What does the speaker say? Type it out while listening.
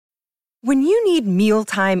When you need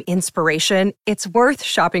mealtime inspiration, it's worth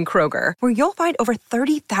shopping Kroger, where you'll find over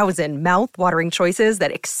 30,000 mouth-watering choices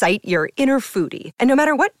that excite your inner foodie. And no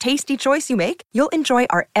matter what tasty choice you make, you'll enjoy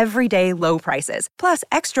our everyday low prices, plus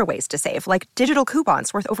extra ways to save, like digital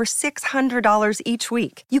coupons worth over $600 each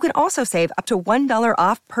week. You can also save up to $1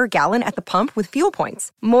 off per gallon at the pump with fuel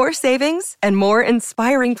points. More savings and more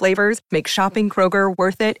inspiring flavors make shopping Kroger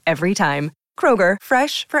worth it every time. Kroger,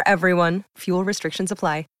 fresh for everyone. Fuel restrictions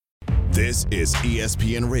apply. This is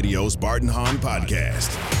ESPN Radio's Bart and Hahn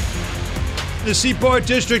Podcast. The Seaport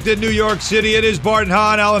District in New York City. It is Bart and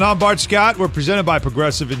Hahn, Alan Hahn, Bart Scott. We're presented by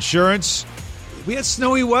Progressive Insurance. We had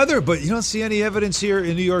snowy weather, but you don't see any evidence here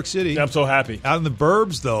in New York City. I'm so happy. Out in the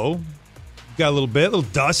burbs, though, got a little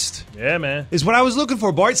dust. Yeah, man. Is what I was looking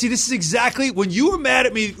for, Bart. See, this is exactly when you were mad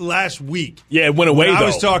at me last week. Yeah, it went away, though. I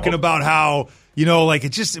was talking about how,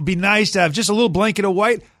 it'd be nice to have just a little blanket of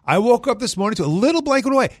white. I woke up this morning to a little blanket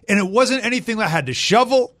of white, and it wasn't anything that I had to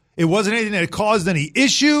shovel. It wasn't anything that caused any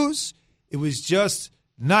issues. It was just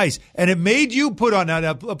nice. And it made you put on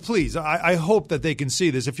now please, I hope that they can see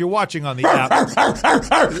this. If you're watching on the app.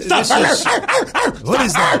 What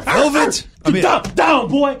is that? Velvet?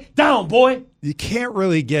 Down, boy. You can't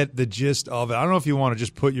really get the gist of it. I don't know if you want to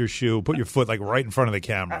just put your foot like right in front of the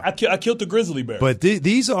camera. I killed the grizzly bear. But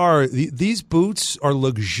these boots are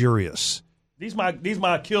luxurious. These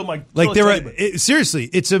kill my like seriously,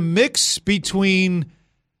 it's a mix between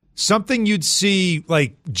something you'd see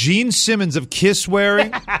like Gene Simmons of Kiss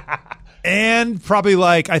wearing and probably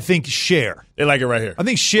I think Cher. They like it right here. I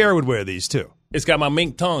think Cher would wear these too. It's got my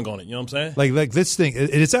mink tongue on it, you know what I'm saying? Like this thing,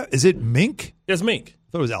 is it mink? It's mink. I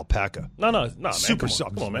thought it was alpaca. No, super man,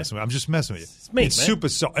 soft. Come on, man. I'm just messing with you. It's mink, it's man. super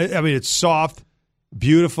soft. I mean, it's soft,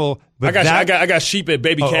 beautiful. But I got sheep at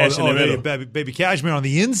Baby Cash in the middle. Baby Cashmere on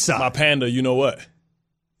the inside. My panda, you know what?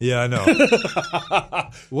 Yeah, I know.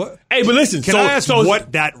 What? Hey, but listen. Can I ask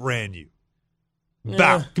what that ran you?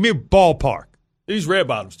 Yeah. Give me a ballpark. These red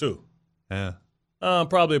bottoms too. Yeah.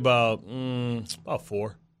 Probably about 4.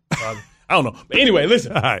 Probably. I don't know. But anyway,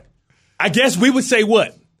 listen. All right. I guess we would say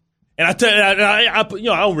what? And I tell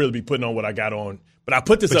you, I don't really be putting on what I got on, but I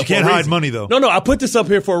put this up. You can't hide money though. No, I put this up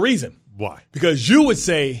here for a reason. Why? Because you would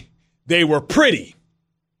say they were pretty,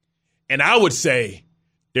 and I would say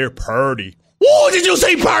they're purty. Ooh, did you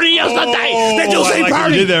say party yesterday? Did you say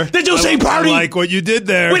party? Did you say party? I like what you did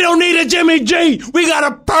there. We don't need a Jimmy G. We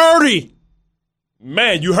got a party.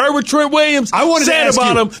 Man, you heard what Trent Williams said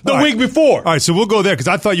about him the week before. All right, so we'll go there because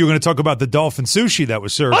I thought you were going to talk about the dolphin sushi that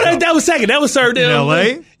was served. Oh, that was second. That was served in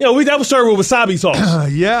L.A.? That was served with wasabi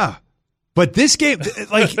sauce. Yeah. But this game,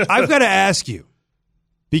 I've got to ask you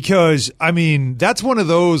because, I mean, that's one of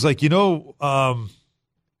those, what's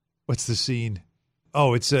the scene?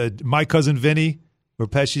 Oh, it's My Cousin Vinny, where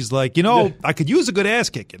Pesci's like, I could use a good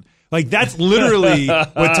ass kicking. Like, that's literally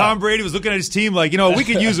what Tom Brady was looking at his team like, we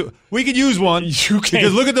could use one. You can't.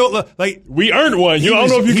 Because look at we earned one. I don't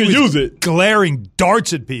know if you can use it. Glaring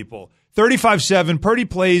darts at people. 35-7. Purdy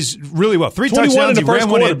plays really well. 3 touchdowns. In the first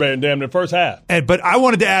quarter, damn, the first half. But I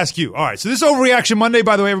wanted to ask you. All right, so this is Overreaction Monday,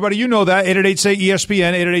 by the way, everybody. You know that.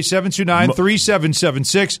 888-SAY-ESPN,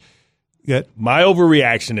 888-729-3776. My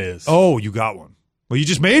overreaction is. Oh, you got one. Well, you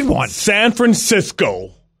just made one. San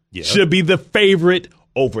Francisco should be the favorite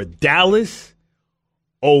over Dallas,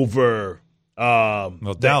 over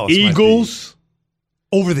the Eagles.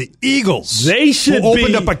 Over the Eagles. They should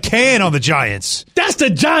opened up a can on the Giants. That's the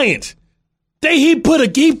Giants. He put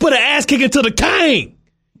an ass kick into the cane.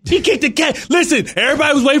 He kicked the can. Listen,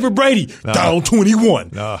 everybody was waiting for Brady. Down 21.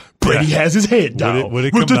 Brady has his head down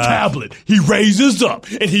with the tablet. He raises up,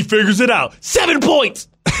 and he figures it out. 7 points.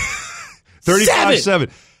 35-7.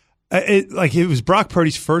 It was Brock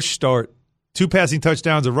Purdy's first start. 2 passing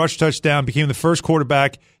touchdowns, a rush touchdown, became the first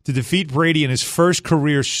quarterback to defeat Brady in his first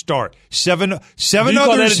career start. Seven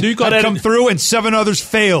others had come through, and 7 others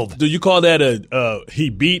failed. Do you call that he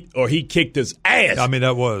beat or he kicked his ass? I mean,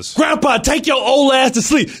 that was. Grandpa, take your old ass to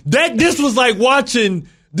sleep. This was like watching.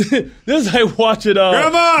 This is like watching.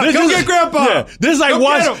 Grandma, come get Grandpa. Yeah, this is like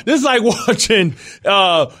watching.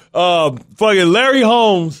 Fucking Larry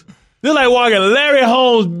Holmes. This is like watching Larry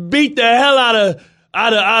Holmes beat the hell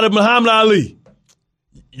out of Muhammad Ali.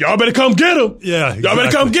 Y'all better come get him. Yeah, exactly. Y'all better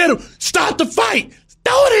come get him. Stop the fight.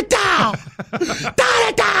 Throw it down. Throw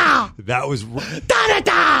it down. That was. Throw it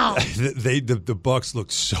down. The Bucs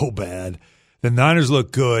looked so bad. The Niners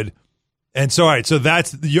look good. And so, all right, so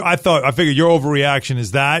that's I figured your overreaction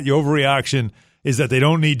is that. Your overreaction is that they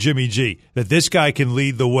don't need Jimmy G. That this guy can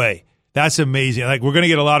lead the way. That's amazing. Like, we're going to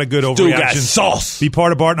get a lot of good overreactions. Dude got sauce. Be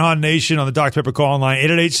part of Barton Hahn Nation on the Dr. Pepper call line.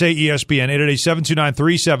 888-SAY-ESPN,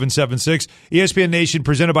 888-729-3776. ESPN Nation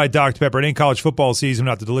presented by Dr. Pepper. It ain't college football season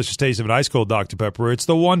without the delicious taste of an ice-cold Dr. Pepper. It's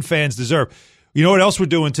the one fans deserve. You know what else we're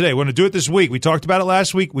doing today? We're going to do it this week. We talked about it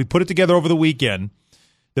last week. We put it together over the weekend.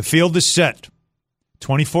 The field is set.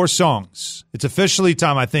 24 songs. It's officially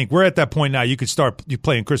time, I think. We're at that point now. You could start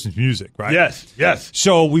playing Christmas music, right? Yes.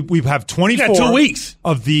 So we have 24 2 weeks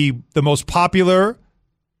of the most popular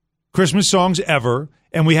Christmas songs ever,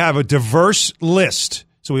 and we have a diverse list.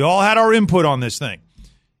 So we all had our input on this thing.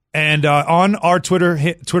 And on our Twitter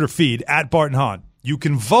feed, at Barton Hahn, you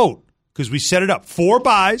can vote because we set it up. 4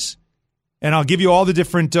 buys. And I'll give you all the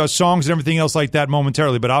different songs and everything else like that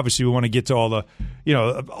momentarily. But obviously, we want to get to all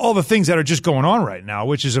the things that are just going on right now,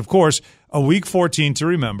 which is, of course, a Week 14 to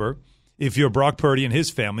remember. If you're Brock Purdy and his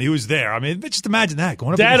family, who was there. I mean, just imagine that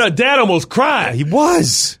going up. Dad almost cried. Yeah, he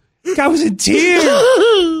was. The guy was in tears,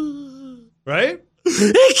 right? He's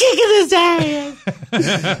kicking his ass.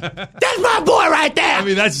 That's my boy right there. I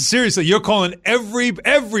mean, that's seriously. You're calling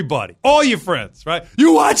everybody, all your friends, right?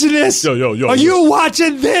 You watching this? Yo. Are you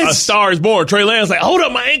watching this? A Star is Born. Trey Lance like, hold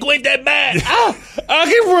up, my ankle ain't that bad. I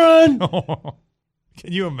can run.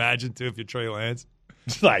 Can you imagine too if you're Trey Lance?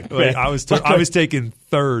 Like I was taking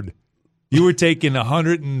third. You were taking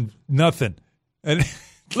 100 and nothing, and.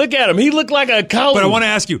 Look at him. He looked like a cow. But I want to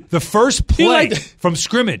ask you, the first play from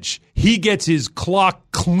scrimmage, he gets his clock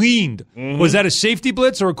cleaned. Mm-hmm. Was that a safety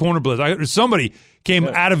blitz or a corner blitz? Somebody came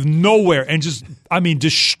out of nowhere and just,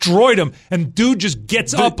 destroyed him. And dude just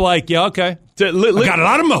gets up like, yeah, okay. I got it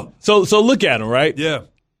on him. So look at him, right? Yeah.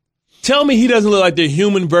 Tell me he doesn't look like the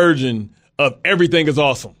human version of everything is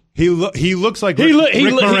awesome. He looks like Rick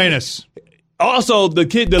Moranis. Also, the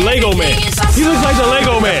Lego man. He looks like the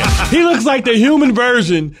Lego man. He looks like the human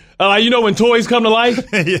version of, when toys come to life.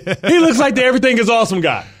 Yeah. He looks like the everything is awesome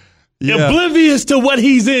guy. Yeah. Oblivious to what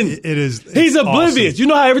he's in. It is. He's oblivious. Awesome. You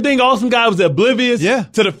know how everything awesome guy was oblivious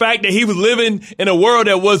to the fact that he was living in a world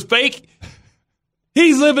that was fake?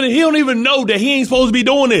 He don't even know that he ain't supposed to be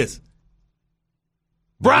doing this.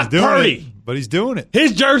 Brock Purdy. But he's doing it.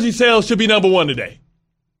 His jersey sales should be number 1 today.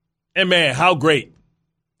 And man, how great.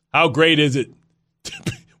 How great is it?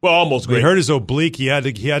 Well, almost great. We heard his oblique. He had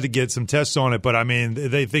to get some tests on it, but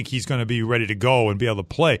they think he's going to be ready to go and be able to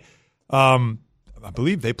play. I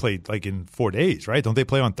believe they played like in 4 days, right? Don't they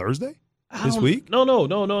play on Thursday this week? No.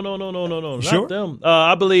 Sure? Not them.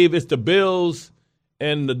 I believe it's the Bills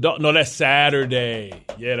and no, that's Saturday.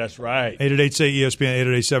 Yeah, that's right. 888-SAY-ESPN,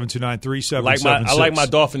 888-729-3776. I like my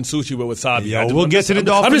dolphin sushi with wasabi. Yeah, we'll get to the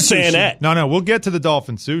dolphin sushi. I'm just saying that. No, we'll get to the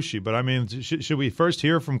dolphin sushi. But, should we first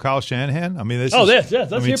hear from Kyle Shanahan? Let's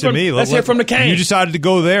hear from the king. You decided to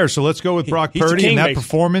go there, so let's go with Brock Purdy and that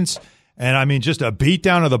performance. And, just a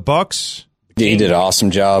beatdown of the Bucs. Yeah, he did an awesome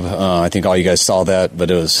job. I think all you guys saw that, but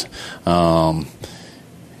it was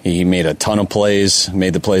he made a ton of plays,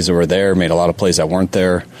 made the plays that were there, made a lot of plays that weren't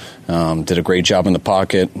there. Did a great job in the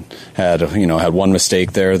pocket. Had one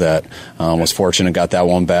mistake there that was fortunate, got that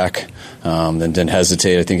one back. Then didn't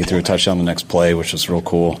hesitate. I think he threw a touchdown the next play, which was real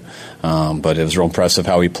cool. But it was real impressive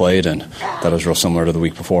how he played, and that was real similar to the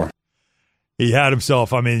week before. He had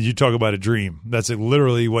himself. You talk about a dream. That's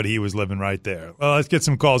literally what he was living right there. Well, let's get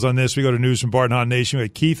some calls on this. We go to news from Barton Hahn Nation. We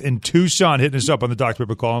got Keith in Tucson hitting us up on the Dr.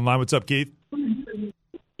 Pepper call line. What's up, Keith?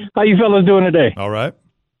 How you fellas doing today? All right.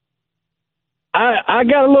 I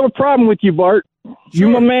got a little problem with you, Bart. Sure. You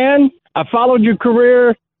my man. I followed your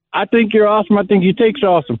career. I think you're awesome. I think your take's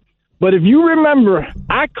awesome. But if you remember,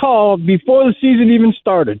 I called before the season even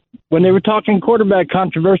started when they were talking quarterback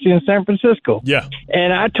controversy in San Francisco. Yeah.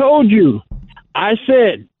 And I told you, I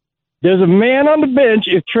said, there's a man on the bench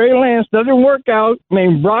if Trey Lance doesn't work out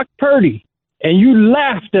named Brock Purdy. And you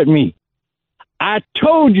laughed at me. I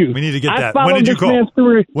told you. We need to get that. When did you call?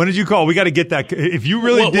 When did you call? We got to get that. If you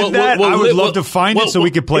really did that, I would love to find it so we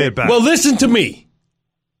could play it back. Well, listen to me.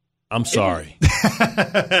 I'm sorry.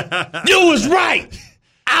 You was right.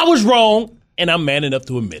 I was wrong, and I'm man enough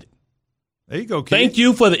to admit it. There you go, Keith. Thank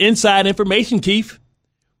you for the inside information, Keith.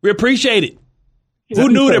 We appreciate it. Who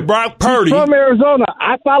knew that Brock Purdy? He's from Arizona.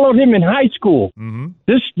 I followed him in high school. Mm-hmm.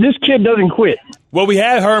 This kid doesn't quit. Well, we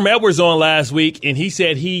had Herm Edwards on last week, and he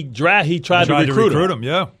said he tried to recruit him.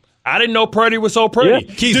 Yeah. I didn't know Purdy was so pretty.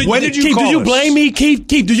 Yeah. Keith, when did you call us? Do you us? blame me, Keith?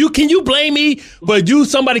 Keith, can you blame me? But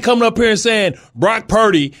somebody coming up here and saying Brock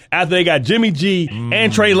Purdy after they got Jimmy G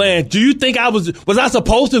and Trey Lance. Do you think was I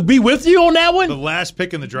supposed to be with you on that one? The last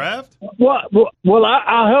pick in the draft? Well,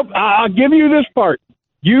 I'll help. I'll give you this part.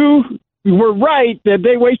 You were right that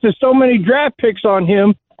they wasted so many draft picks on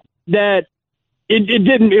him that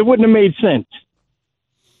it wouldn't have made sense.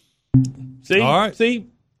 See? All right. See?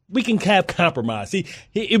 We can have compromise. See,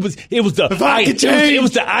 it was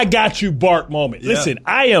the I got you, Bart moment. Yeah. Listen,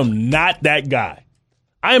 I am not that guy.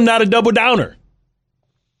 I am not a double downer.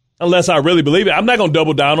 Unless I really believe it. I'm not going to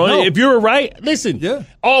double down on it. If you're right, listen,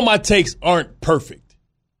 all my takes aren't perfect.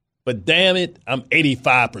 But damn it, I'm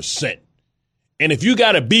 85%. And if you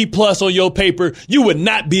got a B+ on your paper, you would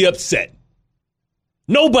not be upset.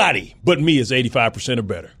 Nobody but me is 85% or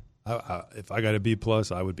better. If I got a B+,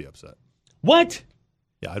 I would be upset. What?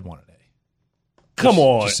 Yeah, I'd want an A. Come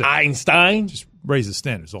on, Einstein. Just raise the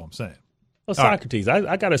standards, all I'm saying. Well, Socrates. Right.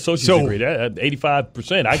 I got an associate's degree. At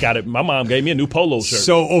 85%. I got it. My mom gave me a new polo shirt.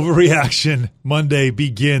 So Overreaction Monday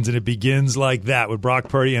begins, and it begins like that with Brock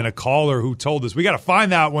Purdy and a caller who told us. We got to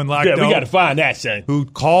find that one, Lacto. Yeah, we got to find that, son. Who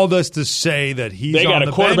called us to say that he's on the bench. They got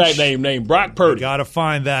a quarterback named Brock Purdy. Got to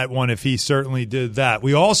find that one if he certainly did that.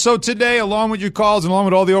 We also today, along with your calls and along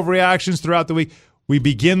with all the overreactions throughout the week, we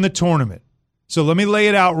begin the tournament. So let me lay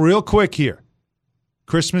it out real quick here.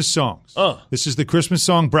 Christmas songs. This is the Christmas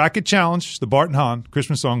Song Bracket Challenge, the Bart and Hahn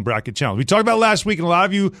Christmas Song Bracket Challenge. We talked about it last week, and a lot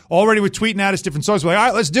of you already were tweeting at us different songs. We're like, all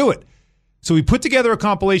right, let's do it. So we put together a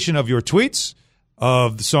compilation of your tweets,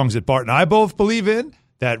 of the songs that Bart and I both believe in,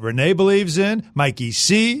 that Renee believes in, Mikey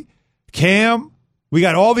C., Cam. We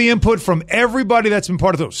got all the input from everybody that's been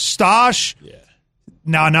part of those. Stosh. Yeah.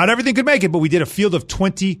 Now, not everything could make it, but we did a field of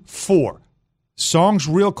 24 songs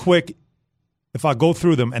real quick. If I go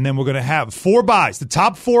through them, and then we're going to have 4 buys. The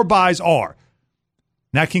top 4 buys are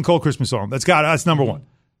Nat King Cole Christmas song. That's number 1.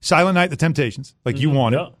 Silent Night, The Temptations, like you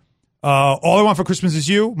wanted. Yeah. All I Want for Christmas Is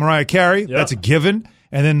You, Mariah Carey. Yeah. That's a given.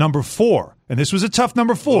 And then number 4, and this was a tough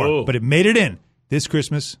number 4, but it made it in. This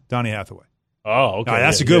Christmas, Donny Hathaway. Oh, okay. Right,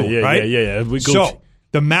 that's a good one, right? Yeah. So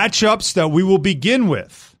the matchups that we will begin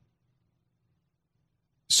with.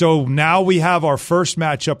 So now we have our first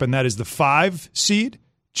matchup, and that is the 5 seed,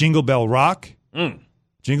 Jingle Bell Rock.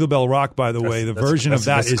 Jingle Bell Rock, by the way, the version of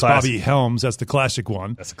that is Bobby Helms. That's the classic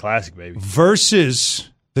one. That's a classic, baby. Versus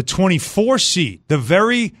the 24 seed, the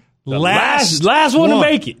last one to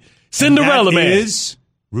make it. Cinderella Man. Is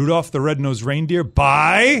Rudolph the Red-Nosed Reindeer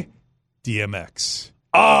by DMX.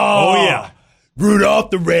 Oh yeah. Rudolph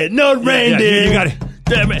the Red-Nosed Reindeer. You got it.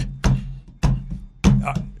 Damn it.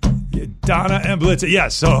 Donna and Blitz. Yeah,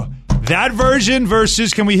 so that version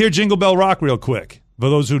versus, can we hear Jingle Bell Rock real quick? For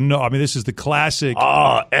those who know, I mean, this is the classic.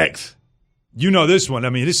 X. You know this one. I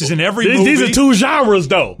mean, this is in every movie. These are 2 genres,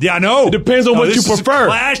 though. Yeah, I know. It depends on what you prefer.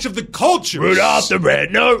 Clash of the cultures. Rudolph the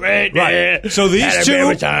Red-Nosed Reindeer. Right. So these 2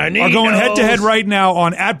 are going head-to-head right now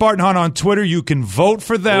on @BartonHunt on Twitter. You can vote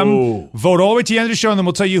for them. Ooh. Vote all the way to the end of the show, and then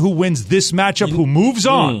we'll tell you who wins this matchup, who moves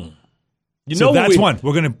on. So that's one.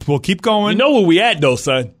 We'll keep going. You know where we at, though,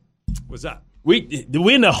 son? What's that? We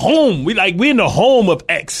in the home. We in the home of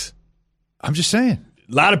X. I'm just saying.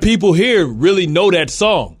 A lot of people here really know that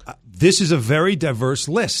song. This is a very diverse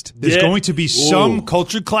list. There's going to be some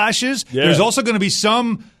culture clashes. Yeah. There's also going to be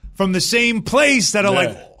some from the same place that are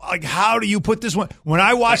like, how do you put this one? When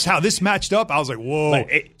I watched how this matched up, I was like, whoa.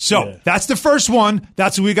 That's the first one.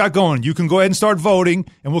 That's what we got going. You can go ahead and start voting,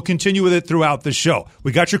 and we'll continue with it throughout the show.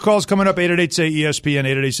 We got your calls coming up, 888-SAY-ESPN,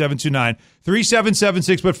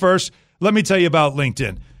 888-729-3776. But first, let me tell you about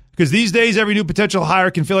LinkedIn. Because these days, every new potential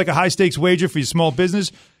hire can feel like a high-stakes wager for your small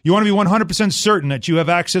business. You want to be 100% certain that you have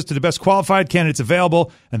access to the best qualified candidates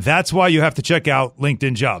available, and that's why you have to check out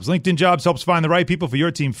LinkedIn Jobs. LinkedIn Jobs helps find the right people for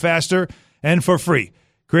your team faster and for free.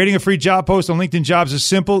 Creating a free job post on LinkedIn Jobs is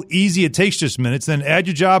simple, easy, it takes just minutes. Then add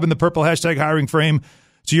your job in the purple hashtag hiring frame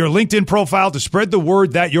to your LinkedIn profile to spread the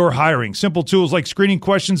word that you're hiring. Simple tools like screening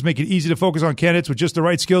questions make it easy to focus on candidates with just the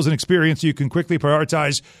right skills and experience so you can quickly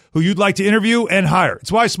prioritize who you'd like to interview and hire.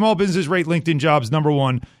 It's why small businesses rate LinkedIn Jobs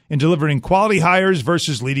 #1 in delivering quality hires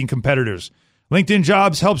versus leading competitors. LinkedIn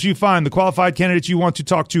Jobs helps you find the qualified candidates you want to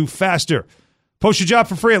talk to faster. Post your job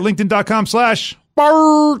for free at linkedin.com/BART.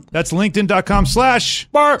 That's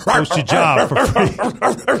linkedin.com/BART. Post your job for free.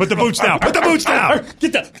 Put the boots down. Put the boots down.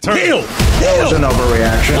 Get the heel. That was an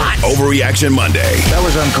overreaction. What? Overreaction Monday. That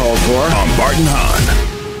was uncalled for. On Bart and Hahn.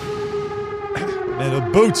 Man, the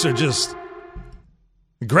boots are just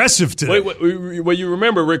aggressive today. Wait, you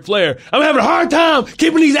remember Ric Flair? I'm having a hard time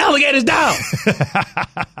keeping these alligators down.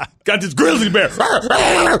 Got this grizzly bear. All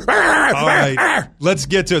right, let's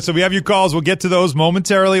get to it. So we have your calls. We'll get to those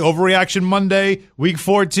momentarily. Overreaction Monday, Week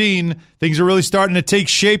 14. Things are really starting to take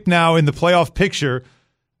shape now in the playoff picture.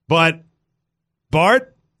 But,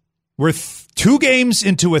 Bart, we're 2 games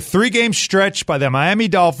into a 3-game stretch by the Miami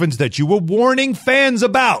Dolphins that you were warning fans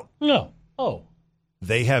about. No. Oh.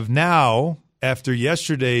 They have now, after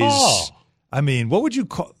yesterday's, I mean, what would you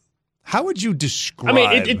call, how would you describe? I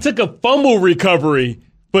mean, it took a fumble recovery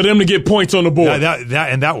for them to get points on the board.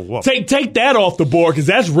 Take that off the board because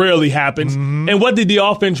that's rarely happens. Mm-hmm. And what did the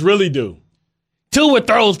offense really do? Tua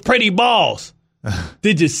throws pretty balls.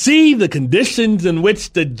 Did you see the conditions in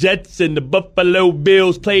which the Jets and the Buffalo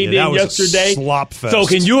Bills played in yesterday? A slop fest. So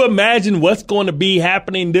can you imagine what's going to be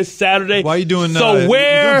happening this Saturday? Why are you doing you're doing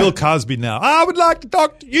Bill Cosby now? I would like to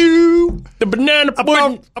talk to you the banana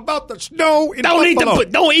pudding about the snow in Buffalo.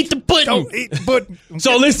 Don't eat the pudding. Don't eat the pudding.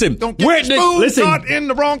 So listen, don't get the spoon caught in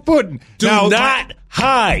the wrong pudding. Do not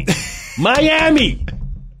hide. Miami.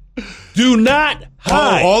 Do not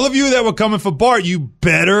hide. All of you that were coming for Bart, you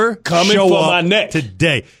better show for up my neck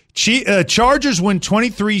today. Chargers win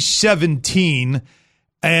 23-17,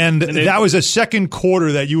 and that was a second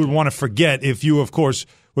quarter that you would want to forget if you, of course,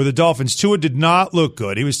 were the Dolphins. Tua did not look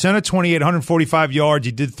good. He was 10 of 28, 145 yards.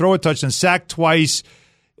 He did throw a touchdown, sacked twice.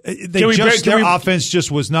 Their offense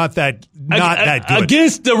just was not that good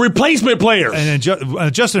against the replacement players. And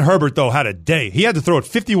then Justin Herbert though had a day. He had to throw it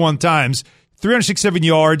 51 times. 367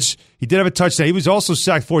 yards. He did have a touchdown. He was also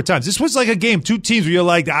sacked 4 times. This was like a game, 2 teams where you're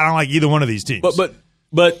like, I don't like either one of these teams.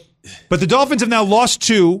 But the Dolphins have now lost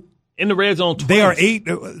 2 in the red zone. Twice. They are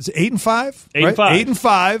 8-5. 8-5.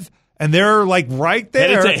 8-5, and they're like right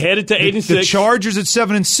there. Headed to 8-6. The Chargers at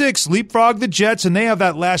 7-6 leapfrog the Jets, and they have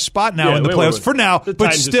that last spot now in the playoffs for now. The but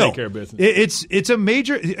Titans still, take care of business. It's a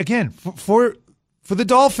major again for the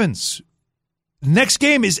Dolphins. Next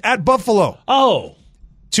game is at Buffalo. Oh.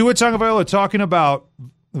 Tua Tagovailoa talking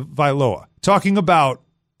about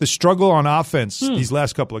the struggle on offense these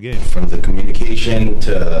last couple of games. From the communication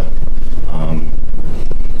to,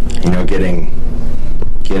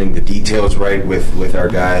 getting the details right with our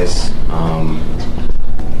guys,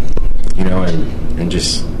 and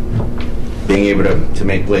just being able to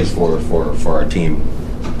make plays for our team.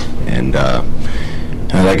 And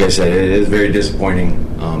like I said, it is very disappointing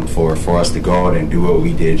for us to go out and do what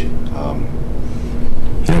we did.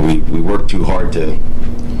 We worked too hard to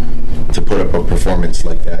put up a performance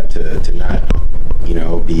like that, to not,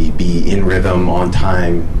 be in rhythm on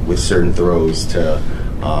time with certain throws, to,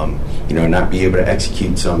 not be able to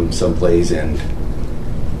execute some plays and,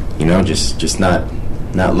 just not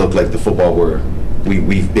look like the football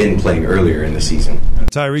we've been playing earlier in the season.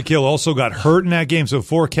 Tyreek Hill also got hurt in that game, so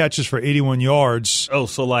 4 catches for 81 yards. Oh,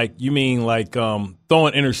 so you mean throwing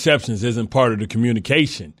interceptions isn't part of the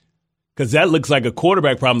communication? Because that looks like a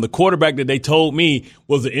quarterback problem. The quarterback that they told me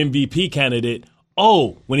was an MVP candidate,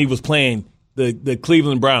 when he was playing the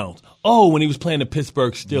Cleveland Browns. When he was playing the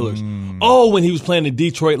Pittsburgh Steelers. When he was playing the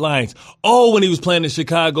Detroit Lions. When he was playing the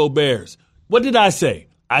Chicago Bears. What did I say?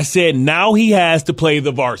 I said now he has to play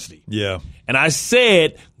the varsity. Yeah. And I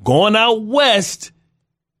said going out west,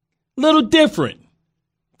 a little different.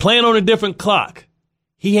 Playing on a different clock.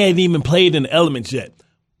 He hadn't even played in the elements yet.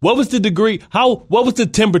 What was the degree? What was the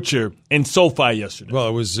temperature in SoFi yesterday? Well,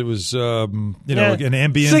 it was an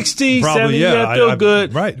ambient 60, probably, 70, feel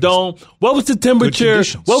good. Right. Dome. What was the temperature?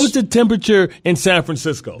 What was the temperature in San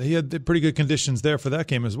Francisco? They had pretty good conditions there for that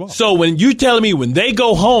game as well. So when you telling me when they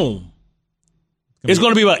go home, it's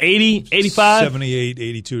going to be about 80, 85? 78,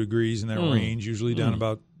 82 degrees in that range, usually down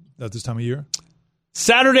about at this time of year.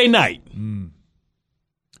 Saturday night in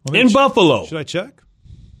Buffalo. Should I check?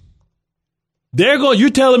 You're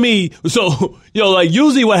telling me, so,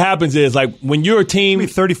 usually what happens is, when you're a team.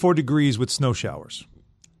 34 degrees with snow showers.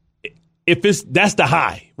 That's the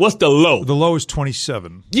high. What's the low? The low is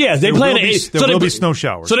 27. Yeah, they play at 8. There will be snow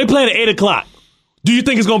showers. So they play at 8 o'clock. Do you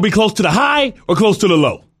think it's going to be close to the high or close to the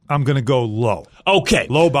low? I'm going to go low. Okay.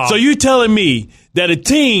 Low, Bob. So you're telling me that a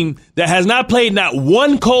team that has not played not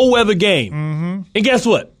one cold weather game, and guess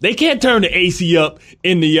what? They can't turn the AC up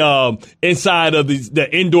in the inside of the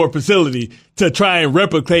indoor facility to try and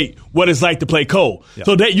replicate what it's like to play cold. Yeah.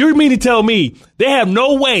 So that you're meaning to tell me they have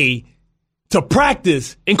no way to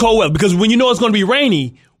practice in cold weather, because when you know it's going to be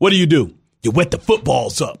rainy, what do? You wet the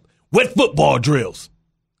footballs up. Wet football drills.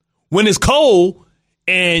 When it's cold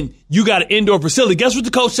and you got an indoor facility, guess what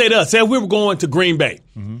the coach said to us? Said we were going to Green Bay.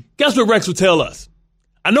 Guess what Rex would tell us?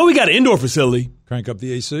 I know we got an indoor facility. Crank up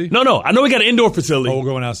the AC? No. I know we got an indoor facility. Oh, we're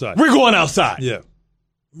going outside. We're going outside. Yeah.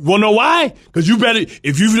 Want to know why? Because you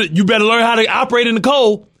better learn how to operate in the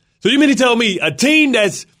cold. So you mean to tell me a team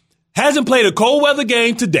that hasn't played a cold weather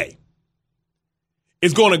game today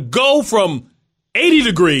is going to go from 80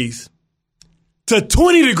 degrees to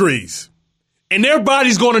 20 degrees, and their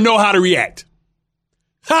body's going to know how to react?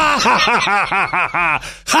 Ha ha ha ha ha ha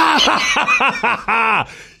ha ha ha ha.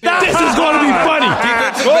 This is going to be funny.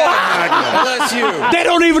 Bless you. They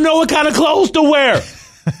don't even know what kind of clothes to wear.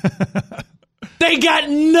 They got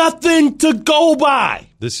nothing to go by.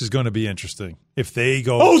 This is going to be interesting. If they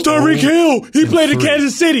go, Tyreek Hill, he played in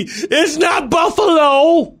Kansas City. It's not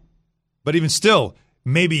Buffalo. But even still,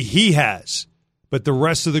 maybe he has. But the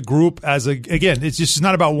rest of the group, again, it's just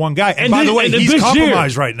not about one guy. And by the way, he's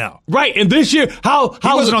compromised right now. Right, and this year, he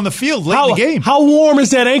wasn't on the field late in the game. How warm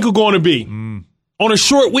is that ankle going to be on a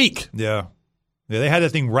short week? Yeah, they had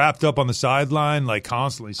that thing wrapped up on the sideline like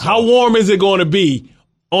constantly. So. How warm is it going to be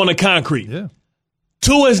on the concrete? Yeah.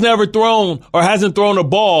 Tua has never thrown or hasn't thrown a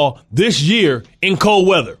ball this year in cold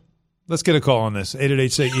weather. Let's get a call on this.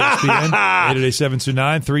 888-ESPN,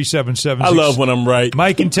 888-729-3776. I love when I'm right.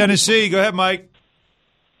 Mike in Tennessee. Go ahead, Mike.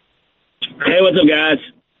 Hey, what's up, guys?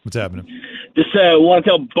 What's happening? Just want to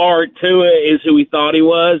tell Bart Tua is who he thought he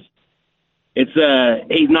was. He's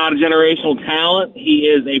not a generational talent. He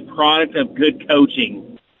is a product of good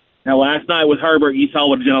coaching. Now, last night with Herbert, you saw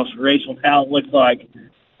what a generational talent looks like.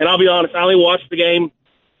 And I'll be honest, I only watched the game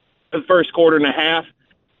the first quarter and a half.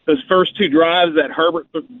 Those first 2 drives that Herbert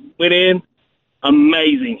went in,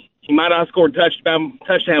 amazing. He might not have scored touchdown,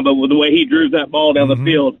 but with the way he drew that ball down the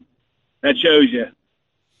field, that shows you.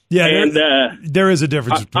 Yeah, and there is a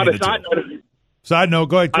difference between the two. Side note,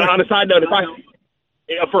 go ahead. On a side note,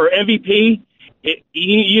 for MVP,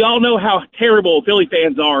 you all know how terrible Philly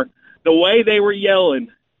fans are. The way they were yelling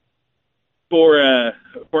for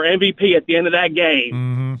MVP at the end of that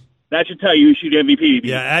game, that should tell you who should MVP.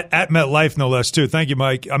 Yeah, at MetLife, no less, too. Thank you,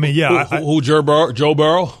 Mike. I mean, yeah. Joe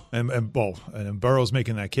Burrow? And Burrow's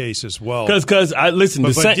making that case as well. Because listen,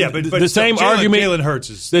 the same argument. Jalen Hurts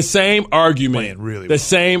is the same argument. Playing really well. The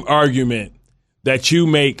same argument that you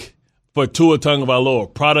make for Tua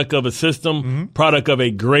Tagovailoa, product of a system, product of a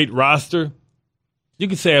great roster. You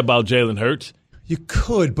can say about Jalen Hurts. You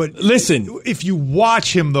could, but listen, if you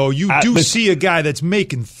watch him, though, you see a guy that's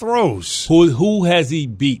making throws. Who has he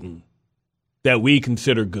beaten that we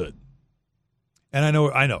consider good? And I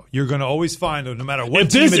know. You're going to always find, no matter what if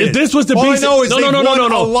team it is. If this was the all I know is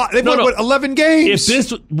no. They've won 11 games? If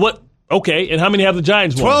this, what? Okay, and how many have the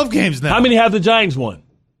Giants won? 12 games now. How many have the Giants won?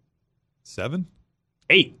 7?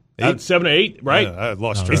 8. 7 or 8, right? I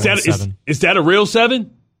lost track. Is that a real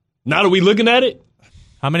 7? Now that we looking at it?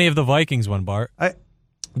 How many of the Vikings won, Bart?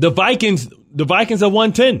 The Vikings have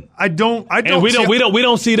won 10. I don't. And we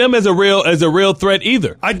don't see them as a real threat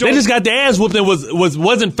either. They just got their ass whooped and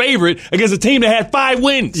wasn't favorite against a team that had 5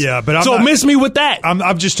 wins. Yeah, but miss me with that.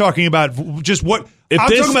 I'm just talking about just what.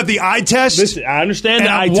 Talking about the eye test. Listen, I understand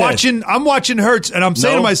the eye test. I'm watching Hurts, and I'm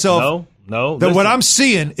saying to myself, that what I'm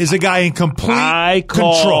seeing is a guy in complete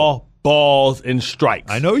control. Balls and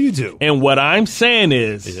strikes. I know you do. And what I'm saying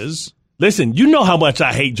is. Listen, you know how much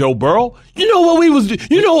I hate Joe Burrow. You know what we was.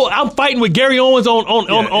 You know I'm fighting with Gary Owens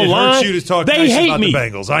online. It hurts you to talk they nice hate about me. The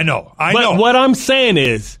Bengals. I know. But what I'm saying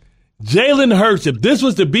is, Jalen Hurts. If this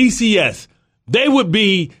was the BCS, they would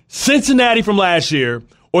be Cincinnati from last year,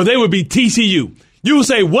 or they would be TCU. You would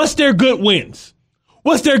say, what's their good wins?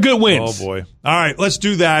 What's their good wins? Oh boy! All right, let's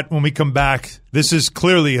do that when we come back. This is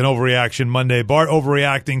clearly an overreaction Monday. Bart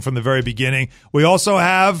overreacting from the very beginning. We also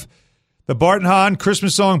have the Bart and Hahn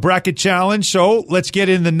Christmas Song Bracket Challenge. So let's get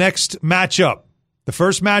in the next matchup. The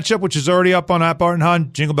first matchup, which is already up on Bart and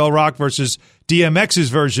Hahn, Jingle Bell Rock versus DMX's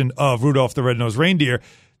version of Rudolph the Red-Nosed Reindeer.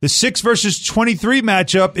 The 6 versus 23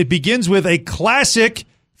 matchup, it begins with a classic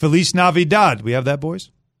Feliz Navidad. We have that, boys?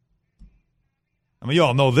 I mean, you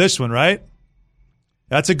all know this one, right?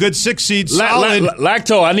 That's a good 6 seed. Solid.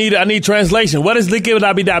 Lacto, I need translation. What is Liquid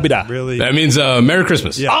Abida? Really? That means Merry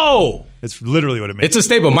Christmas. Yeah. Oh! It's literally what it means. It's a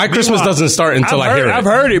staple. My Christmas doesn't start until I hear it. I've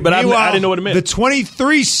heard it, but I didn't know what it meant. The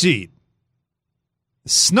 23 seed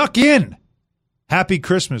snuck in. Happy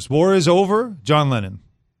Christmas. War is over. John Lennon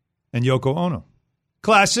and Yoko Ono.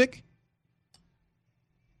 Classic.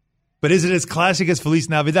 But is it as classic as Feliz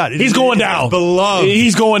Navidad? He's going down. Beloved.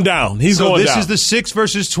 He's going down. So this is the 6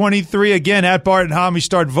 versus 23. Again, at Bart and Hahn, we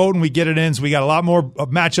start voting. We get it in. So we got a lot more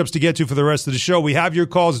matchups to get to for the rest of the show. We have your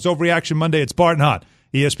calls. It's Overreaction Monday. It's Bart and Hahn,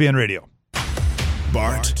 ESPN Radio.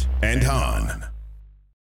 Bart and Hahn.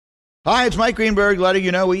 Hi, it's Mike Greenberg letting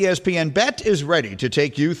you know ESPN Bet is ready to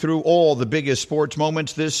take you through all the biggest sports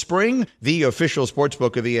moments this spring. The official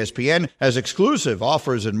sportsbook of ESPN has exclusive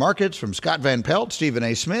offers and markets from Scott Van Pelt, Stephen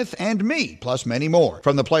A. Smith, and me, plus many more.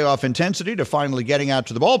 From the playoff intensity to finally getting out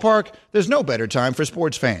to the ballpark, there's no better time for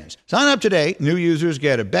sports fans. Sign up today. New users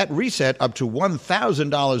get a bet reset up to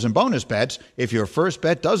 $1,000 in bonus bets if your first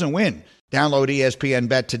bet doesn't win. Download ESPN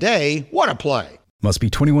Bet today. What a play. Must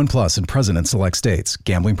be 21 plus and present in select states.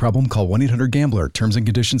 Gambling problem? Call 1-800-GAMBLER. Terms and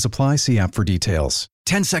conditions apply. See app for details.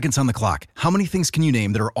 10 seconds on the clock. How many things can you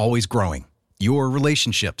name that are always growing? Your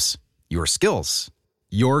relationships, your skills,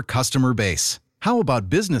 your customer base. How about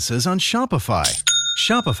businesses on Shopify?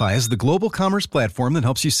 Shopify is the global commerce platform that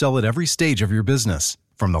helps you sell at every stage of your business.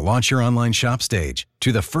 From the launch your online shop stage,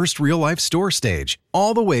 to the first real-life store stage,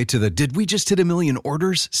 all the way to the did we just hit a million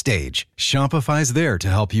orders stage, Shopify's there to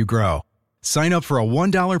help you grow. Sign up for a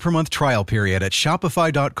 $1 per month trial period at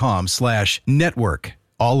shopify.com/network,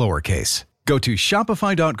 all lowercase. Go to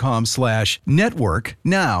shopify.com/network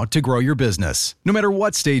now to grow your business, no matter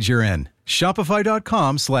what stage you're in.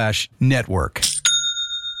 Shopify.com/network.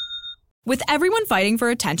 With everyone fighting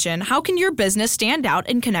for attention, how can your business stand out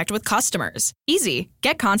and connect with customers? Easy.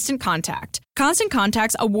 Get Constant Contact. Constant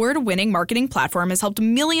Contact's award-winning marketing platform has helped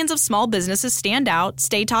millions of small businesses stand out,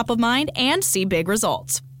 stay top of mind, and see big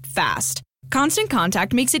results fast. Constant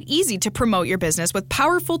Contact makes it easy to promote your business with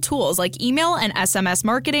powerful tools like email and SMS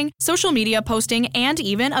marketing, social media posting, and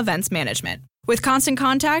even events management. With Constant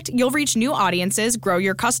Contact, you'll reach new audiences, grow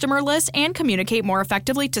your customer list, and communicate more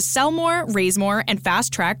effectively to sell more, raise more, and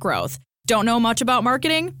fast-track growth. Don't know much about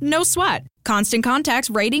marketing? No sweat. Constant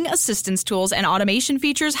Contact's writing assistance tools and automation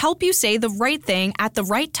features help you say the right thing at the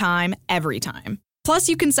right time, every time. Plus,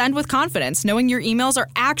 you can send with confidence, knowing your emails are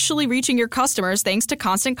actually reaching your customers thanks to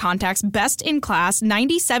Constant Contact's best-in-class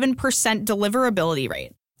 97% deliverability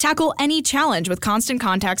rate. Tackle any challenge with Constant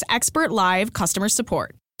Contact's expert live customer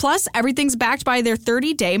support. Plus, everything's backed by their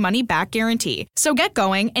 30-day money-back guarantee. So get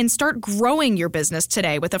going and start growing your business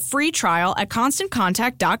today with a free trial at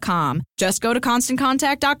ConstantContact.com. Just go to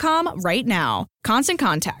ConstantContact.com right now. Constant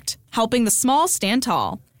Contact, helping the small stand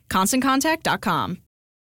tall. ConstantContact.com.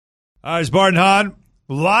 All right, it's Bart and Hahn.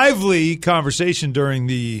 Lively conversation during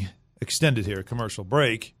the extended here commercial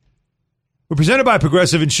break. We're presented by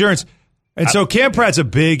Progressive Insurance. And so Cam Pratt's a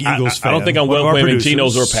big Eagles fan. I don't think I'm welcome at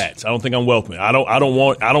Geno's or Pat's. I don't think I'm welcome. I don't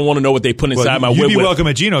want to know what they put inside my whip. You'd be welcome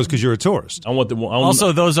at Geno's because you're a tourist.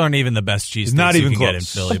 Also, those aren't even the best cheese. Not even close. Get in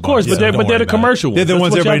Philly, of course, but they're the commercial ones. They're the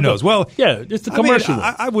ones everybody knows. Well, yeah, it's the commercial.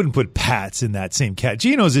 I wouldn't put Pat's in that same cat.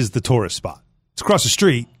 Geno's is the tourist spot. It's across the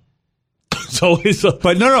street.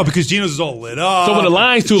 But no, because Geno's is all lit up. So when the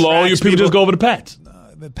line's too long, your people just go over to Pat's.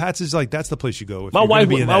 Pat's is like, that's the place you go. If my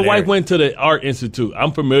wife went to the Art Institute.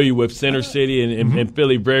 I'm familiar with Center City and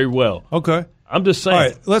Philly very well. Okay. I'm just saying. All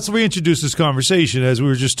right, let's reintroduce this conversation as we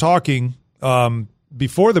were just talking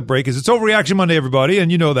before the break. Because it's Overreaction Monday, everybody,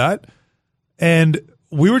 and you know that. And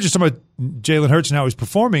we were just talking about Jalen Hurts and how he's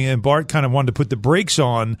performing, and Bart kind of wanted to put the brakes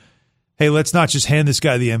on, hey, let's not just hand this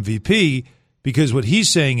guy the MVP, because what he's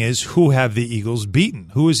saying is, who have the Eagles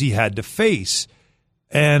beaten? Who has he had to face?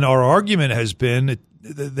 And our argument has been,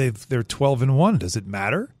 they're 12-1. Does it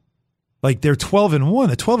matter? Like, they're 12-1.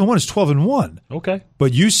 The 12-1 is 12-1. Okay,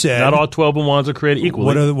 but you said not all 12-1s are created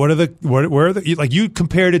equally. Where are the like you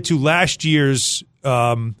compared it to last year's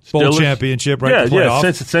bowl championship, right?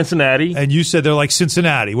 Yeah, Cincinnati, and you said they're like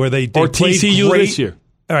Cincinnati, where they or TCU great this year.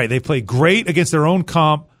 All right, they played great against their own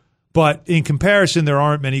comp, but in comparison, there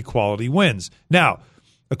aren't many quality wins. Now,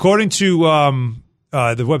 according to the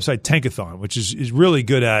website Tankathon, which is really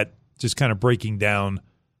good at just kind of breaking down,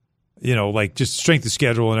 like just strength of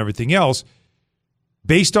schedule and everything else.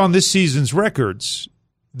 Based on this season's records,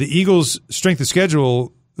 the Eagles' strength of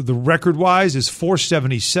schedule, the record-wise, is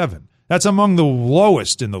 477. That's among the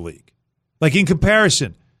lowest in the league. Like, in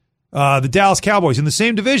comparison, the Dallas Cowboys in the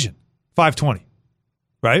same division, 520,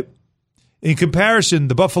 right? In comparison,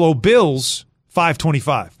 the Buffalo Bills,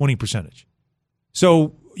 525 winning percentage.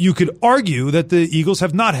 So you could argue that the Eagles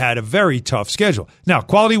have not had a very tough schedule. Now,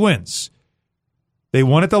 quality wins. They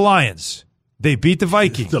won at the Lions. They beat the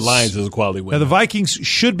Vikings. The Lions is a quality win. Now, the Vikings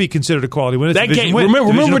should be considered a quality win. It's that a division game, win.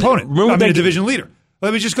 Division opponent. Remember a division leader.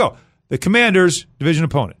 Let me just go. The Commanders, division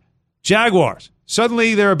opponent. Jaguars.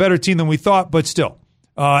 Suddenly, they're a better team than we thought, but still.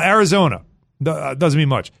 Arizona. Doesn't mean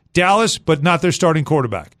much. Dallas, but not their starting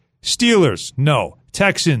quarterback. Steelers, no.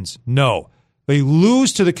 Texans, no. They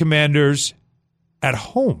lose to the Commanders at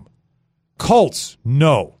home. Colts,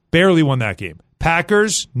 no. Barely won that game.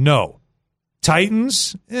 Packers, no.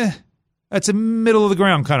 Titans, that's a middle of the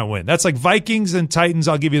ground kind of win. That's like Vikings and Titans,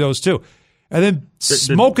 I'll give you those too. And then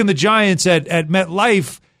smoking the Giants at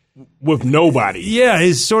MetLife. With nobody. Yeah,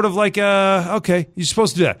 is sort of like, okay, you're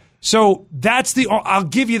supposed to do that. So that's I'll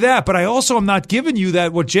give you that, but I also am not giving you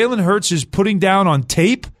that what Jalen Hurts is putting down on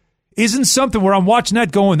tape isn't something where I'm watching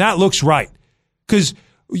that going, that looks right. Because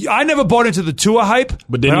I never bought into the Tua hype.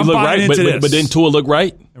 But didn't he look right? But didn't Tua look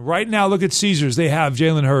right? Right now, look at Caesars. They have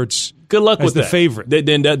Jalen Hurts. Good luck with the favorite.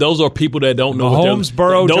 Those are people that don't know Mahomes,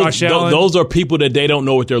 Burrow, Josh Allen. Those are people that they don't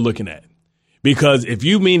know what they're looking at. Because if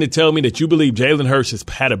you mean to tell me that you believe Jalen Hurts has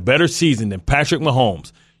had a better season than Patrick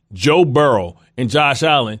Mahomes, Joe Burrow, and Josh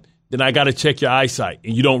Allen, then I got to check your eyesight,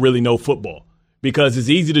 and you don't really know football. Because it's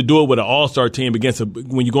easy to do it with an all-star team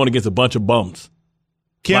when you're going against a bunch of bums.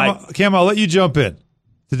 Cam, I'll let you jump in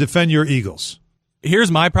to defend your Eagles.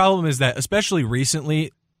 Here's my problem is that, especially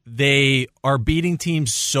recently, they are beating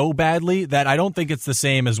teams so badly that I don't think it's the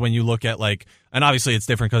same as when you look at, like, and obviously it's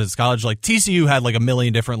different because it's college. Like, TCU had like a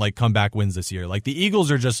million different like comeback wins this year. Like, the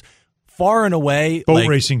Eagles are just far and away boat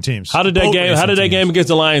racing teams. How did that game against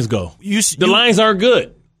the Lions go? The Lions aren't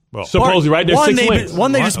good. Well, supposedly, right? There's 6 wins.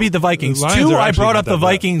 One, they just beat the Vikings. Two, I brought up the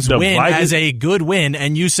Vikings win as a good win,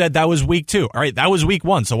 and you said that was week 2. All right, that was week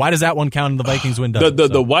 1. So why does that one count and the Vikings win doesn't?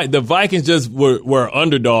 The Vikings just were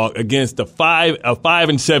underdog against a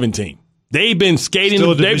 5-7 team. They've been skating.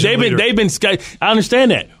 They've been skating. I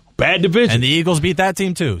understand that. Bad division. And the Eagles beat that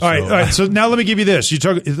team too. So. All right. So now let me give you this. You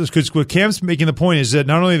talk because what Cam's making the point is that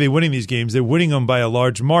not only are they winning these games, they're winning them by a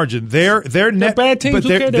large margin. They're net bad teams.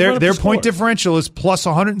 But their point differential is plus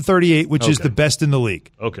 138, which is the best in the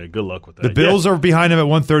league. Okay, good luck with that. The Bills are behind them at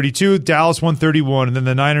 132, Dallas 131, and then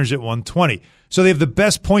the Niners at 120. So they have the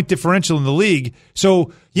best point differential in the league.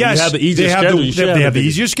 So yes, they have the easiest schedule. They have the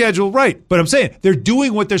easier schedule, right? But I'm saying they're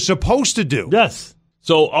doing what they're supposed to do. Yes.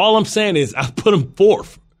 So all I'm saying is I put them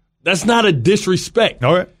fourth. That's not a disrespect.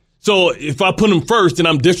 All right. So if I put him first, then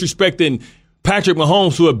I'm disrespecting Patrick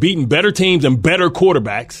Mahomes, who have beaten better teams and better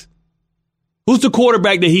quarterbacks. Who's the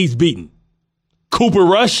quarterback that he's beaten? Cooper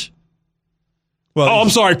Rush? Well,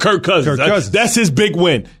 I'm sorry, Kirk Cousins. That's his big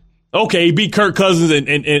win. Okay, he beat Kirk Cousins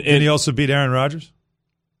and he also beat Aaron Rodgers?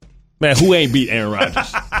 Man, who ain't beat Aaron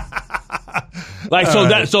Rodgers?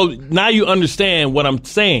 So now you understand what I'm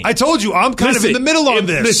saying. I told you I'm kind of in the middle on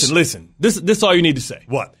this. Listen. This is all you need to say.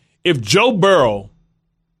 What? If Joe Burrow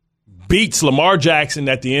beats Lamar Jackson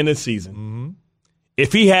at the end of the season,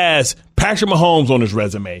 if he has Patrick Mahomes on his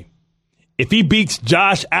resume, if he beats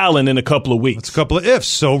Josh Allen in a couple of weeks. It's a couple of ifs.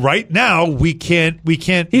 So right now we can't.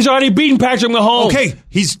 He's already beaten Patrick Mahomes. Okay,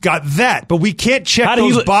 he's got that, but we can't check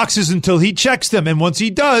those boxes until he checks them. And once he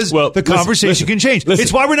does, the conversation can change.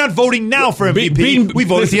 It's why we're not voting now for MVP. We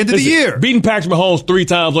vote at the end of the year. Beating Patrick Mahomes 3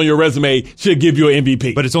 times on your resume should give you an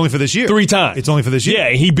MVP. But it's only for this year. 3 times. It's only for this year. Yeah,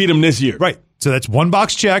 and he beat him this year. Right. So that's one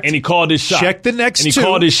box checked. And he called his shot. Check the next 2. And he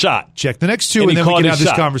called his shot. Check the next 2, and then we can have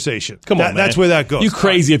this conversation. Come on, man. That's where that goes. You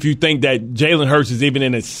crazy if you think that Jalen Hurts is even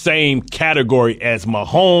in the same category as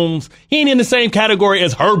Mahomes. He ain't in the same category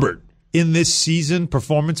as Herbert. In this season,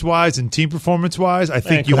 performance-wise and team performance-wise, I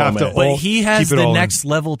think you have to all But he has keep it the next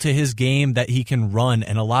level to his game that he can run,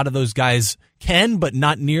 and a lot of those guys can, but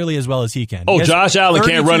not nearly as well as he can. Oh, Josh Allen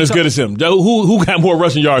can't run as good as him. Who got more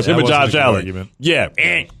rushing yards, him or Josh Allen? Argument. Yeah.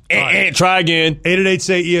 Try again.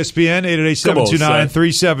 888-SAY-ESPN,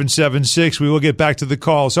 888-729-3776. We will get back to the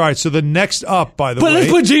calls. All right, so the next up, by the way.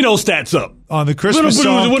 Let's put Geno's stats up. On the Christmas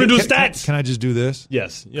song. Want to do stats? Can I just do this?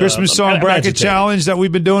 Yes. Christmas song bracket challenge that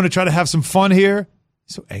we've been doing to try to have some fun here.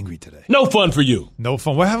 So angry today. No fun for you. No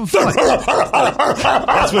fun. We're having fun.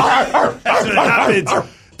 That's what happens.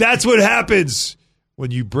 That's what happens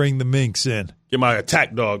when you bring the minks in. Get my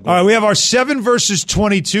attack dog. All right, we have our 7 versus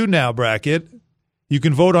 22 now bracket. You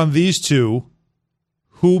can vote on these 2.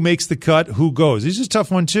 Who makes the cut, who goes. This is a tough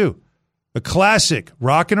one, too. The classic,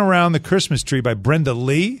 Rockin' Around the Christmas Tree by Brenda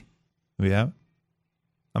Lee. Yeah.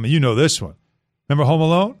 I mean, you know this one. Remember Home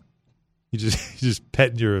Alone? You just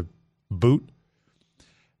petting your boot.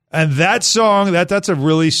 And that song, that's a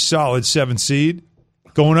really solid 7 seed.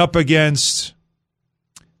 Going up against,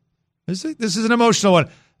 this is an emotional one,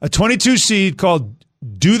 a 22 seed called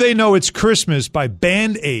Do They Know It's Christmas by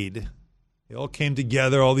Band Aid. They all came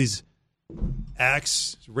together, all these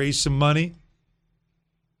acts, raised some money.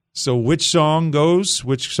 So which song goes?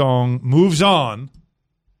 Which song moves on?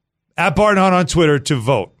 At Bart and Hahn on Twitter to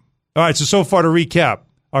vote. All right, so far to recap,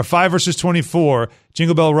 our 5 versus 24,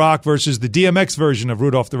 Jingle Bell Rock versus the DMX version of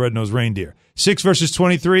Rudolph the Red-Nosed Reindeer. 6 versus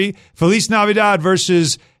 23, Feliz Navidad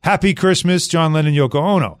versus Happy Christmas, John Lennon, Yoko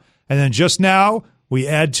Ono. And then just now, we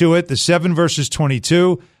add to it the 7 versus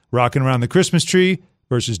 22, Rockin' Around the Christmas Tree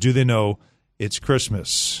versus Do They Know It's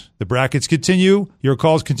Christmas. The brackets continue. Your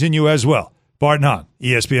calls continue as well. Bart and Hahn,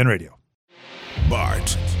 ESPN Radio.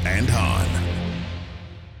 Bart and Hahn.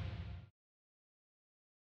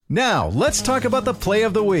 Now, let's talk about the play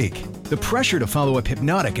of the week. The pressure to follow up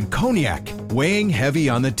Hypnotic and Cognac, weighing heavy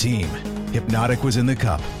on the team. Hypnotic was in the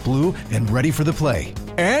cup, blue, and ready for the play.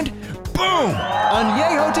 And boom!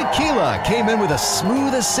 Añejo Tequila came in with a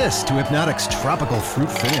smooth assist to Hypnotic's tropical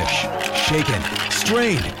fruit finish. Shaken,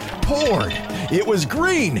 strained, poured. It was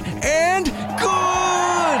green and good!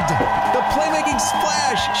 The playmaking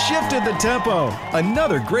splash shifted the tempo.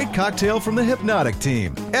 Another great cocktail from the Hypnotic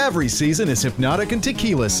team. Every season is Hypnotic and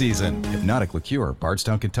Tequila season. Hypnotic Liqueur,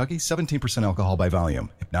 Bardstown, Kentucky, 17% alcohol by volume.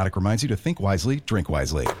 Hypnotic reminds you to think wisely, drink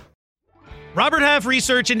wisely. Robert Half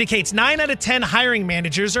research indicates 9 out of 10 hiring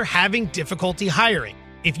managers are having difficulty hiring.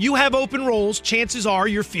 If you have open roles, chances are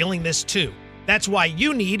you're feeling this too. That's why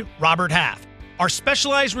you need Robert Half. Our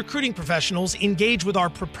specialized recruiting professionals engage with our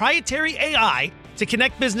proprietary AI to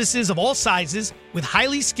connect businesses of all sizes with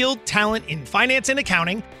highly skilled talent in finance and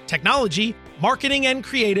accounting, technology, marketing and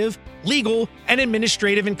creative, legal, and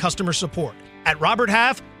administrative and customer support. At Robert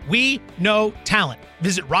Half, we know talent.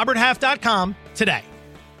 Visit roberthalf.com today.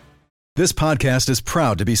 This podcast is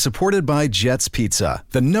proud to be supported by Jets Pizza,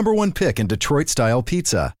 the #1 pick in Detroit-style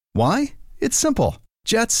pizza. Why? It's simple.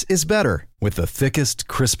 Jets is better. With the thickest,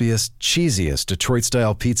 crispiest, cheesiest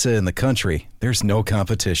Detroit-style pizza in the country, there's no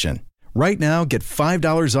competition. Right now, get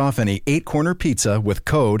 $5 off any 8-corner pizza with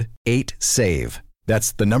code 8SAVE.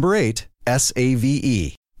 That's the number 8,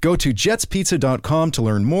 SAVE. Go to jetspizza.com to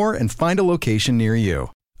learn more and find a location near you.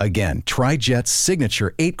 Again, try Jet's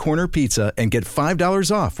signature 8-corner pizza and get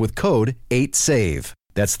 $5 off with code 8SAVE.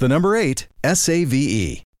 That's the number 8,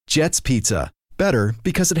 SAVE. Jet's Pizza. Better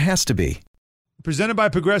because it has to be. Presented by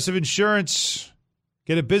Progressive Insurance.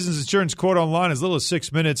 Get a business insurance quote online as little as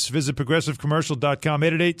 6 minutes. Visit progressivecommercial.com.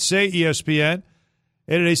 888-SAY-ESPN.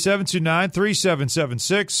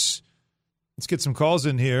 888-729-3776. Let's get some calls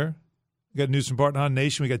in here. We got news from Barton Hahn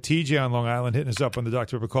Nation. We got TJ on Long Island hitting us up on the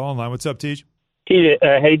Dr. Pepper call line. What's up, TJ? TJ,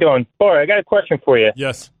 how you doing? Bart, I got a question for you.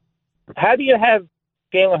 Yes. How do you have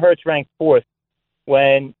Jalen Hurts ranked 4th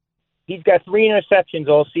when he's got 3 interceptions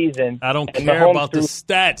all season? I don't care about the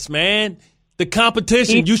stats, man. The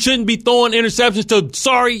competition. You shouldn't be throwing interceptions to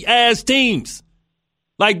sorry-ass teams.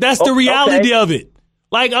 Like, that's the reality of it.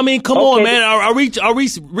 Like, I mean, come on, man. Are we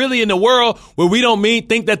really in the world where we don't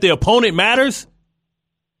think that the opponent matters?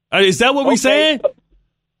 Is that what we're saying?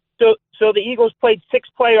 So the Eagles played 6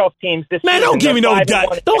 playoff teams this season. Man, don't give me no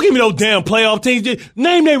damn playoff teams.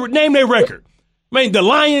 Name their record. Man, the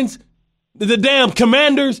Lions, the damn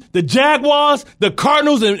Commanders, the Jaguars, the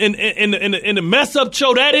Cardinals, and the mess up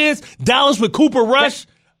show that is Dallas with Cooper Rush,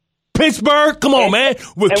 Pittsburgh. Come on, man,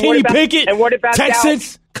 with Kenny Pickett. And what about Texans?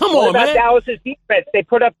 Dallas? Come on, man. What about Dallas's defense? They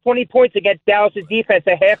put up 20 points against Dallas's defense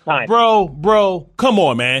at halftime. Bro, come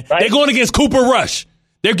on, man. Right? They're going against Cooper Rush.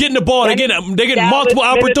 They're getting the ball. They're getting Dallas, multiple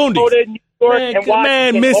opportunities.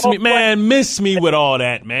 Miss me with all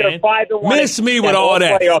that, man. Miss me with all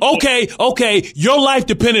that. Okay. Your life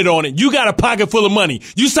depended on it. You got a pocket full of money.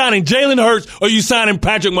 You signing Jalen Hurts or you signing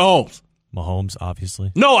Patrick Mahomes? Mahomes,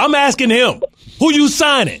 obviously. No, I'm asking him. Who you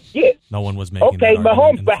signing? Yeah. No one was making that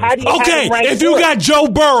Mahomes, but how do you have him ranked if you got Joe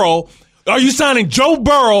Burrow, are you signing Joe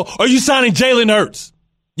Burrow or are you signing Jalen Hurts?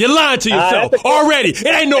 You're lying to yourself already. It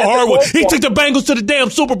ain't no hard one. He took the Bengals to the damn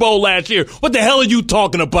Super Bowl last year. What the hell are you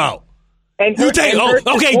talking about? Josh Allen.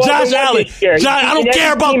 I don't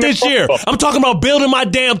care about this year. I'm talking about building my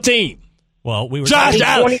damn team. Well, we were Josh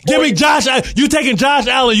Allen. Give me Josh Allen. You taking Josh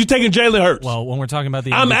Allen. You taking Jalen Hurts. Well, when we're talking about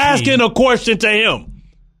the MVP, I'm asking a question to him.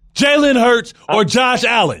 Jalen Hurts or Josh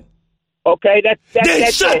Allen? Okay, that's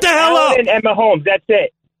shut it. the hell up. And Mahomes, that's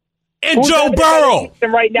it. And Joe Burrow.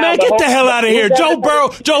 Right now, man, get the hell out of here. Joe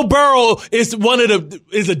Burrow is a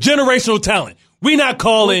generational talent. We're not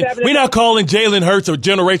calling Jalen Hurts a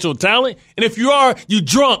generational talent. And if you are, you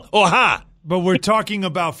drunk or high. But we're talking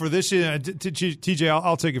about for this year, TJ,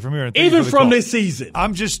 I'll take it from here. Even from this season.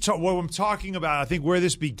 I'm just what I'm talking about. I think where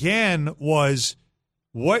this began was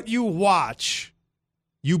what you watch,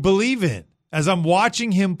 you believe in. As I'm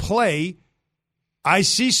watching him play, I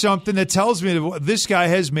see something that tells me that this guy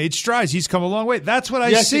has made strides. He's come a long way. That's what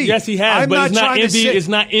I see. Yes, he has, but it's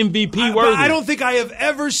not MVP worthy. I don't think I have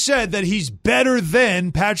ever said that he's better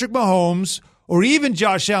than Patrick Mahomes or even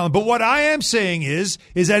Josh Allen. But what I am saying is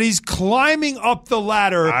that he's climbing up the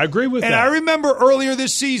ladder. I agree with that. And I remember earlier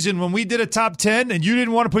this season when we did a top 10 and you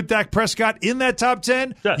didn't want to put Dak Prescott in that top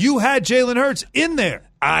 10, you had Jalen Hurts in there.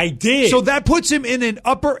 I did. So that puts him in an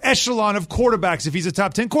upper echelon of quarterbacks if he's a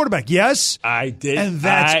top 10 quarterback. Yes? I did. And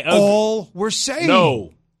that's all we're saying.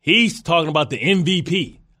 No, he's talking about the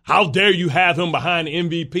MVP. How dare you have him behind the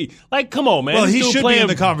MVP? Like, come on, man. Well, he should be in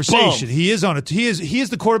the conversation. He is on it. He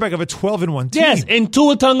is the quarterback of a 12-1 team. Yes, and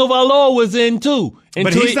Tua Tagovailoa was in too.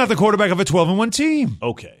 But he's not the quarterback of a 12-1 team.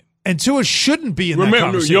 Okay. And Tua shouldn't be in that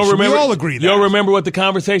conversation. We all agree that. You'll remember what the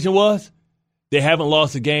conversation was? They haven't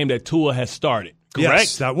lost a game that Tua has started. Correct?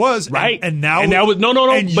 Yes, that was. Right. And now. And that was, no.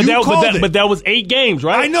 But that was 8 games,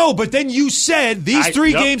 right? I know, but then you said these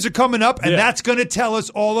 3 games are coming up, and that's going to tell us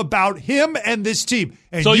all about him and this team.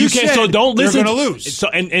 And so you can't. So don't listen. They're going to lose. So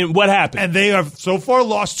and what happened? And they have so far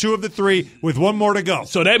lost 2 of the 3 with 1 more to go.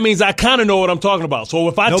 So that means I kind of know what I'm talking about. So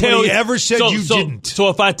if I tell you, ever said you didn't. So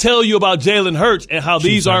if I tell you about Jalen Hurts and how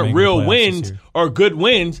these aren't real wins or good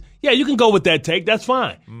wins, yeah, you can go with that take. That's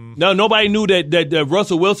fine. No, nobody knew that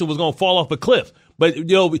Russell Wilson was going to fall off a cliff. But,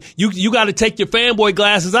 you got to take your fanboy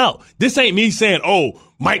glasses out. This ain't me saying, oh,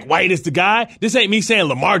 Mike White is the guy. This ain't me saying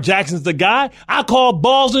Lamar Jackson's the guy. I call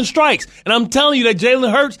balls and strikes. And I'm telling you that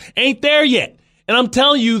Jalen Hurts ain't there yet. And I'm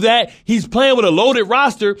telling you that he's playing with a loaded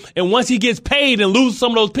roster, and once he gets paid and loses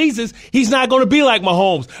some of those pieces, he's not going to be like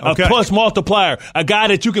Mahomes, a plus multiplier, a guy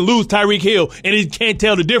that you can lose Tyreek Hill, and he can't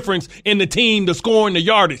tell the difference in the team, the scoring, the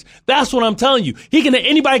yardage. That's what I'm telling you.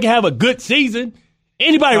 Anybody can have a good season.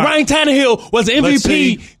 Anybody. Ryan Tannehill was an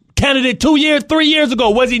MVP candidate 3 years ago,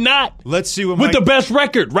 was he not? Let's see what with the best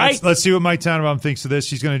record, right? Let's see what Mike Tannenbaum thinks of this.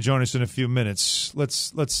 He's going to join us in a few minutes.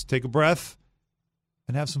 Let's take a breath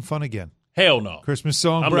and have some fun again. Hell no. Christmas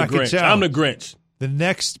song I'm bracket the Grinch. challenge. I'm the Grinch. The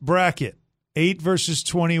next bracket, 8 versus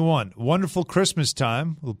 21. Wonderful Christmas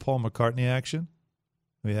time. A little Paul McCartney action.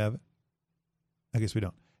 We have it. I guess we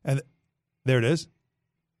don't. And there it is.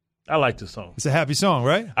 I like this song. It's a happy song,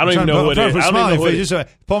 right? I don't even know what it is.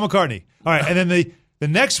 Paul McCartney. All right, and then the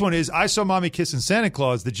next one is I Saw Mommy Kissing Santa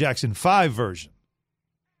Claus, the Jackson 5 version.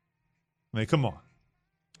 I mean, come on.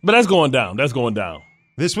 But that's going down. That's going down.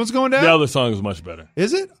 This one's going down? The other song is much better.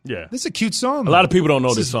 Is it? Yeah. This is a cute song. A lot of people don't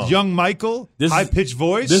know this song. Young Michael, high-pitched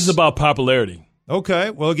voice. This is about popularity.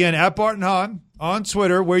 Okay. Well, again, at Barton Hahn on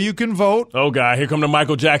Twitter, where you can vote. Oh, God. Here come the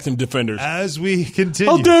Michael Jackson defenders. As we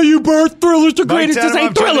continue. How dare you, Bert? Thriller's the greatest. This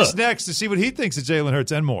ain't Thriller. Next to see what he thinks of Jalen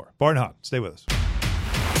Hurts and more. Barton Hahn, stay with us.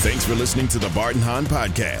 Thanks for listening to the Barton Hahn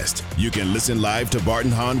Podcast. You can listen live to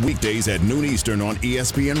Barton Hahn weekdays at noon Eastern on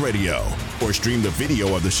ESPN Radio or stream the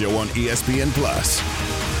video of the show on ESPN+.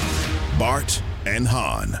 Bart and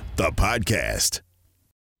Hahn, the podcast.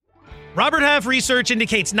 Robert Half research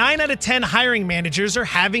indicates 9 out of 10 hiring managers are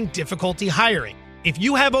having difficulty hiring. If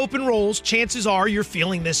you have open roles, chances are you're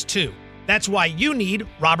feeling this too. That's why you need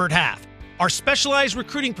Robert Half. Our specialized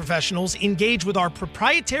recruiting professionals engage with our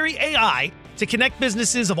proprietary AI to connect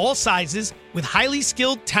businesses of all sizes with highly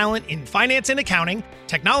skilled talent in finance and accounting,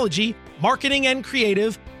 technology, marketing and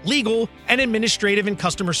creative, legal, and administrative and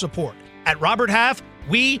customer support. At Robert Half,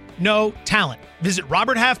 we know talent. Visit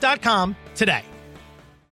roberthalf.com today.